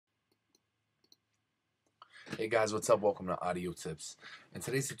Hey guys, what's up? Welcome to Audio Tips. In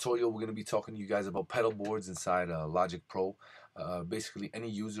today's tutorial, we're going to be talking to you guys about pedal boards inside Logic Pro. Basically, any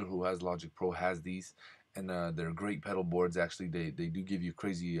user who has Logic Pro has these, and they're great pedal boards. Actually, they do give you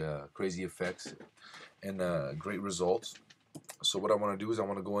crazy effects and great results. So what I want to do is I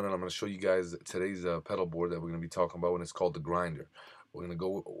want to go in and I'm going to show you guys today's pedal board that we're going to be talking about, and it's called the Grinder. We're going to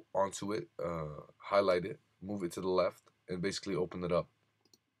go onto it, highlight it, move it to the left, and basically open it up.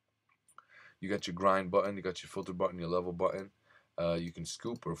 You got your grind button, you got your filter button, your level button. You can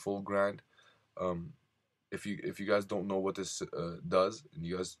scoop or full grind. If you guys don't know what this does, and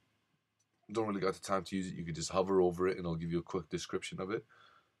you guys don't really got the time to use it, you can just hover over it and it'll give you a quick description of it.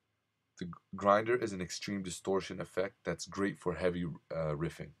 The grinder is an extreme distortion effect that's great for heavy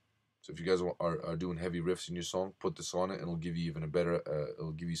riffing. So if you guys are doing heavy riffs in your song, put this on it and it'll give you even a better,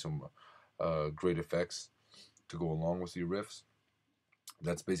 it'll give you some great effects to go along with your riffs.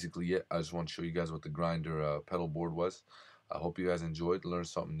 That's basically it. I just want to show you guys what the Grinder pedal board was. I hope you guys enjoyed, learned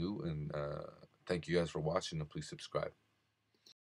something new, and thank you guys for watching, and please subscribe.